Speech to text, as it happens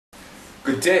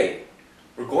Good day.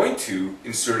 We're going to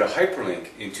insert a hyperlink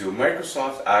into a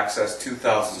Microsoft Access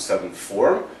 2007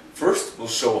 form. First, we'll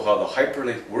show how the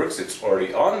hyperlink works. It's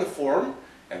already on the form.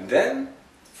 And then,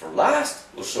 for last,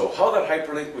 we'll show how that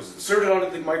hyperlink was inserted onto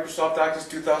the Microsoft Access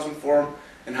 2000 form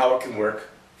and how it can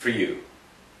work for you.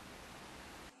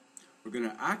 We're going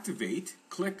to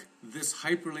click this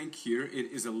hyperlink here.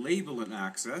 It is a label in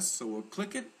Access, so we'll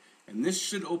click it, and this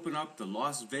should open up the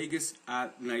Las Vegas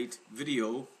at Night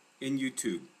video in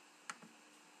YouTube.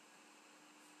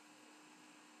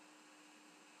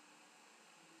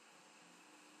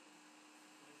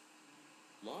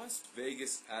 Las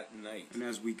Vegas at Night. And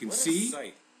as we can see,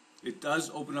 it does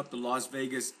open up the Las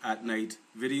Vegas at Night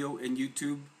video in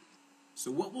YouTube. So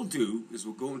what we'll do is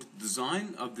we'll go into the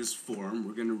design of this form.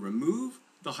 We're going to remove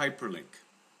the hyperlink.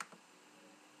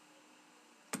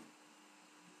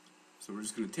 So we're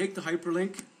just going to take the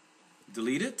hyperlink,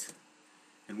 delete it,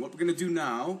 and what we're going to do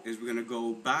now is we're going to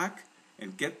go back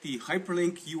and get the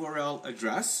hyperlink URL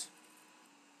address.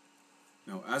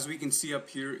 Now, as we can see up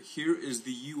here, here is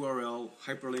the URL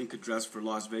hyperlink address for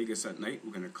Las Vegas at Night.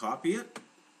 We're going to copy it.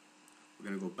 We're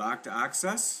going to go back to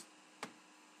Access.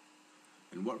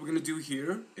 And what we're going to do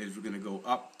here is we're going to go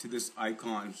up to this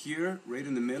icon here, right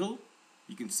in the middle.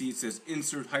 You can see it says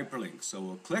Insert Hyperlink. So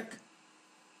we'll click,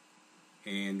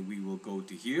 and we will go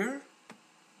to here,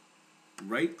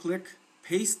 right-click,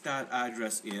 paste that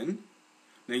address in.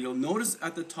 Now you'll notice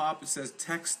at the top it says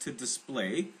Text to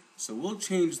Display. So we'll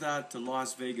change that to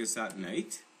Las Vegas at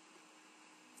Night.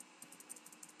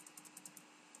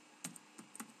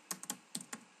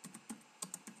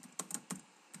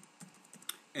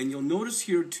 And you'll notice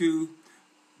here too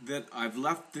that I've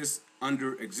left this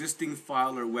under existing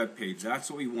file or web page. That's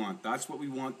what we want. That's what we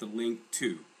want the link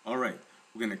to. Alright,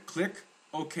 we're going to click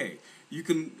OK. You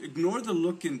can ignore the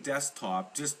look in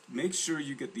desktop. Just make sure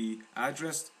you get the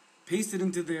address, paste it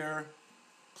into there,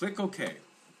 click OK.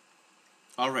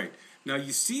 Alright, now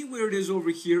you see where it is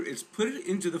over here. It's put it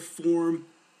into the form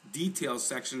details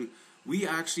section. We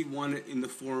actually want it in the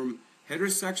form header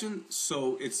section,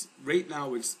 so it's right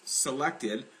now it's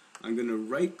selected. I'm going to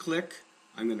right click,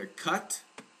 I'm going to cut,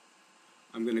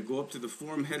 I'm going to go up to the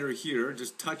form header here,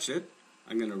 just touch it,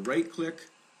 I'm going to right click,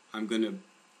 I'm going to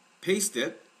paste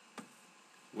it.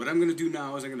 What I'm going to do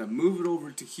now is I'm going to move it over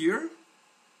to here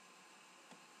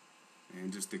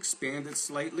and just expand it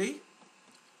slightly.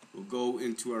 We'll go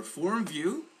into our form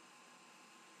view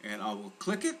and I will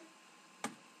click it.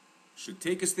 Should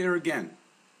take us there again.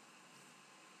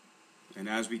 And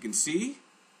as we can see,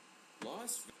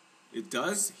 it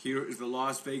does. Here is the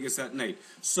Las Vegas at Night.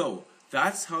 So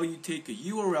that's how you take a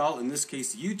URL, in this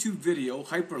case YouTube video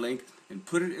hyperlink, and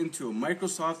put it into a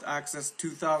Microsoft Access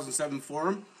 2007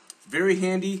 form. Very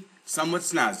handy, somewhat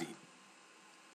snazzy.